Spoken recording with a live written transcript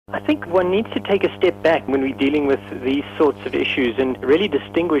I think one needs to take a step back when we're dealing with these sorts of issues and really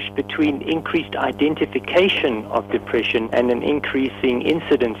distinguish between increased identification of depression and an increasing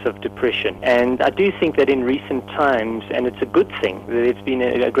incidence of depression. And I do think that in recent times, and it's a good thing, there's been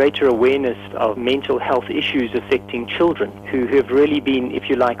a greater awareness of mental health issues affecting children who have really been, if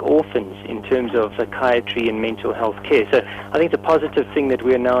you like, orphans in terms of psychiatry and mental health care. So I think it's a positive thing that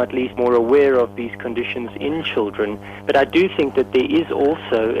we are now at least more aware of these conditions in children. But I do think that there is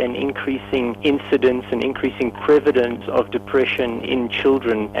also an increasing incidence and increasing prevalence of depression in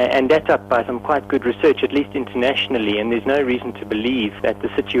children, and that's up by some quite good research, at least internationally, and there's no reason to believe that the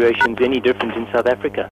situation's any different in South Africa.